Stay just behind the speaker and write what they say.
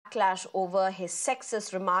backlash over his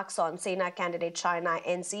sexist remarks on Sena candidate Shaina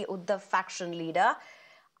NC. Uddhav faction leader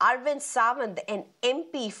Arvind Sawant, an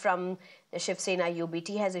MP from the Shiv Sena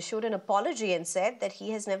UBT, has issued an apology and said that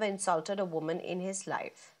he has never insulted a woman in his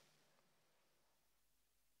life.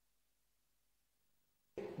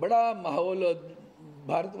 बड़ा माहौल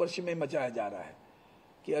भारतवर्ष में मचाया जा रहा है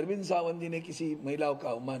कि अरविंद सावंत जी ने किसी महिलाओं का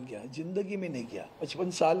अपमान किया। जिंदगी में नहीं किया।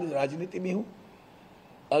 55 साल राजनीति में हूँ।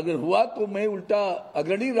 अगर हुआ तो मैं उल्टा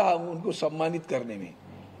अग्रणी रहा हूँ उनको सम्मानित करने में।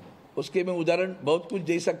 उसके मैं उदाहरण बहुत कुछ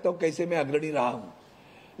दे सकता हूँ कैसे मैं अग्रणी रहा हूँ।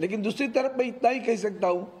 लेकिन दूसरी तरफ मैं इतना ही कह सकता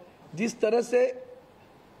हूँ, जिस तरह से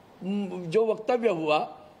जो वक्तव्य हुआ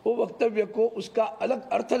वो वक्तव्य को उसका अलग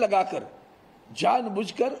अर्थ लगाकर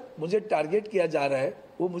जानबूझकर मुझे टारगेट किया जा रहा है,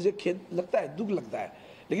 वो मुझे खेद लगता है, दुख लगता है।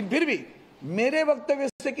 लेकिन फिर भी मेरे वक्तव्य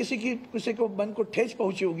से किसी को मन को ठेस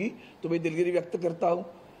पहुंची होगी तो मैं दिलगिरी व्यक्त करता हूं,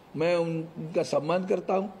 मैं उनका सम्मान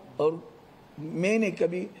करता हूं। और मैंने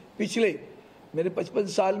कभी पिछले मेरे 55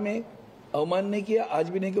 साल में अवमान नहीं किया, आज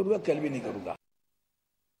भी नहीं करूंगा, कल भी नहीं करूंगा।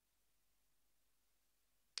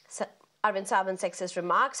 Arvind Sawant's sexist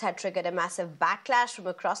remarks had triggered a massive backlash from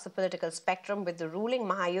across the political spectrum, with the ruling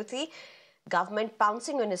Mahayuti government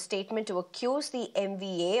pouncing on his statement to accuse the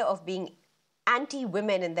MVA of being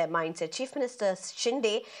anti-women in their mindset. Chief Minister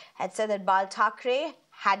Shinde had said that Bal Thackeray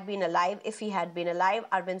had been alive. If he had been alive,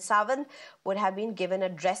 Arvind Sawant would have been given a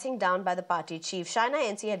dressing down by the party chief. Shaina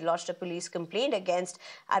NC had lodged a police complaint against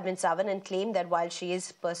Arvind Sawant and claimed that while she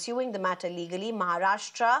is pursuing the matter legally,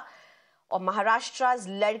 Maharashtra's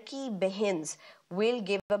Ladki Behins will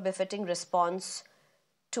give a befitting response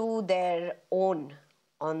to their own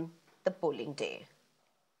on the polling day.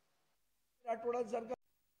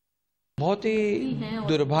 बहुत ही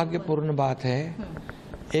दुर्भाग्यपूर्ण बात है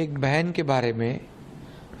एक बहन के बारे में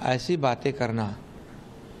ऐसी बातें करना,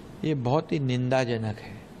 ये बहुत ही निंदाजनक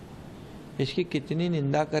है। इसकी कितनी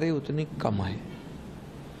निंदा करें उतनी कम है।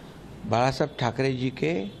 बाला साहब ठाकरे जी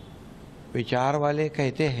के विचार वाले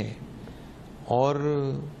कहते हैं, और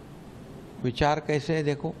विचार कैसे है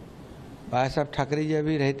देखो, बाला साहब ठाकरे जी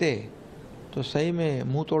अभी रहते तो सही में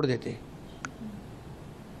मुंह तोड़ देते।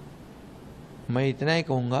 मैं इतना ही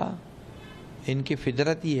कहूँगा, इनकी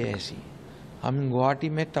फितरत ही है ऐसी। हम गुवाहाटी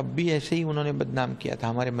में तब भी ऐसे ही उन्होंने बदनाम किया था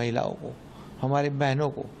हमारे महिलाओं को, हमारे बहनों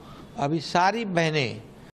को। अभी सारी बहनें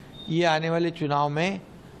ये आने वाले चुनाव में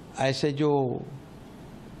ऐसे जो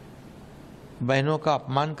बहनों का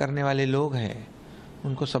अपमान करने वाले लोग हैं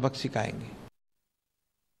उनको सबक सिखाएंगे।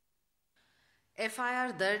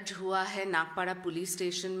 एफआईआर दर्ज हुआ है नागपाड़ा पुलिस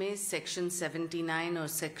स्टेशन में सेक्शन 79 और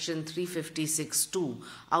section 356(2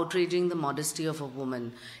 outraging the modesty of a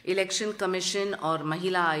woman. Election commission और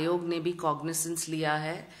महिला आयोग ने भी कॉग्निसेंस लिया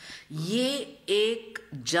है। ये एक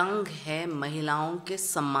जंग है महिलाओं के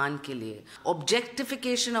सम्मान के लिए।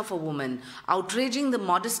 Objectification of a woman, outraging the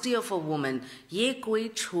modesty of a woman, ये कोई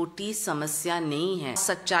छोटी समस्या नहीं है।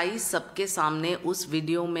 सच्चाई सबके सामने उस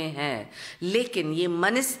वीडियो में है, लेकिन ये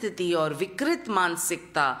मनस्थिति और विकृत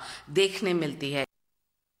मानसिकता देखने मिलती है।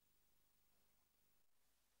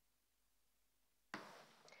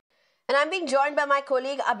 And I'm being joined by my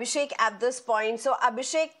colleague Abhishek at this point. So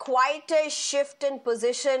Abhishek, quite a shift in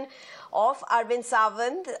position of Arvind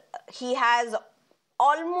Sawant. He has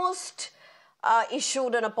almost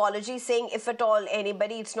issued an apology, saying if at all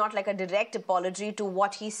anybody, it's not like a direct apology to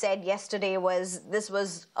what he said yesterday. This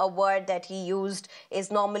was a word that he used,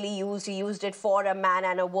 is normally used. He used it for a man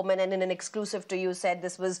and a woman, and in an exclusive to you said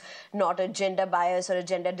this was not a gender bias or a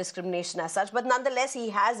gender discrimination as such. But nonetheless, he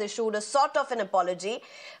has issued a sort of an apology.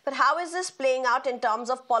 But how is this playing out in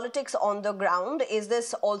terms of politics on the ground? Is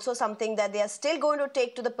this also something that they are still going to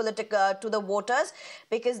take to the voters?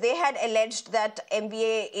 Because they had alleged that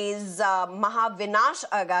MVA is Mahavinash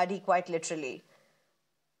Agadi, quite literally.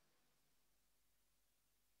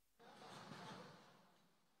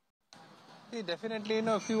 See, definitely,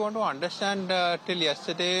 if you want to understand, till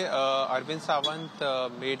yesterday, Arvind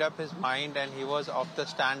Sawant made up his mind and he was of the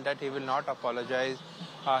stand that he will not apologize.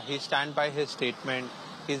 He stand by his statement.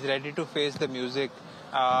 He's ready to face the music,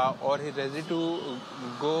 or he's ready to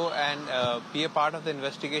go and be a part of the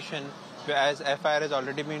investigation, as FIR has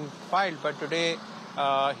already been filed. But today,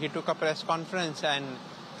 he took a press conference and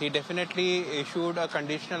he definitely issued a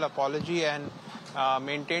conditional apology and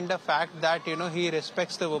maintained the fact that he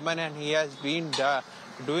respects the woman and he has been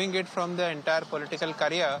doing it from the entire political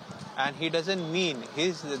career, and he doesn't mean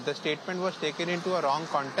the statement was taken into a wrong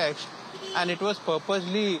context and it was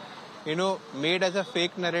purposely made as a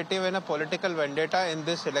fake narrative and a political vendetta in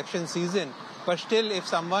this election season. But still, if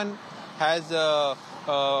someone has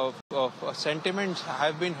sentiments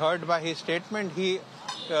have been hurt by his statement, he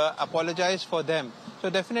apologize for them. So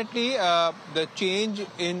definitely the change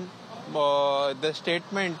in the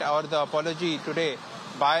statement or the apology today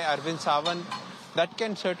by Arvind Sawant, that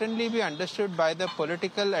can certainly be understood by the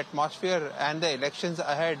political atmosphere and the elections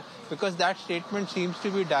ahead, because that statement seems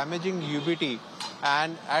to be damaging UBT.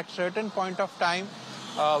 And at certain point of time,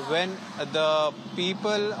 when the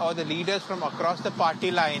people or the leaders from across the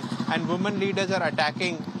party line and women leaders are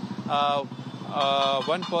attacking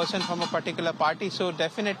one person from a particular party, so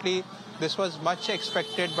definitely this was much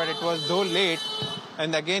expected, but it was though late.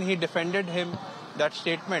 And again he defended that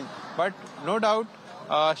statement. But no doubt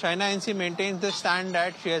Shaina NC maintains the stand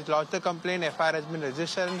that she has lodged the complaint, FIR has been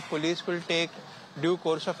registered, and police will take due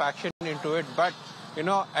course of action into it. But you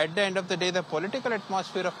know, at the end of the day, the political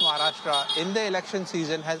atmosphere of Maharashtra in the election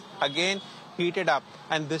season has again heated up.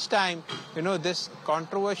 And this time, you know, this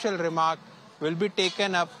controversial remark will be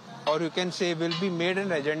taken up, or you can say will be made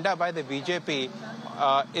an agenda by the BJP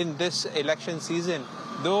in this election season.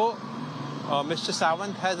 Though Mr.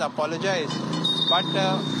 Sawant has apologized, but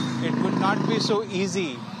it would not be so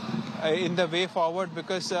easy in the way forward,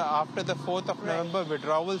 because after the 4th of November,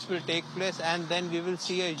 withdrawals will take place, and then we will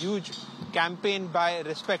see a huge campaign by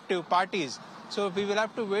respective parties. So we will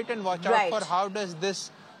have to wait and watch out for how does this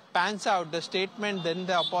pans out, the statement, then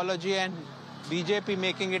the apology, and BJP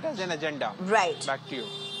making it as an agenda. Right. Back to you.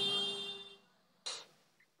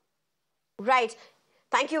 Right.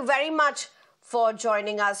 Thank you very much for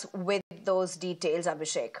joining us with those details,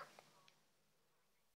 Abhishek.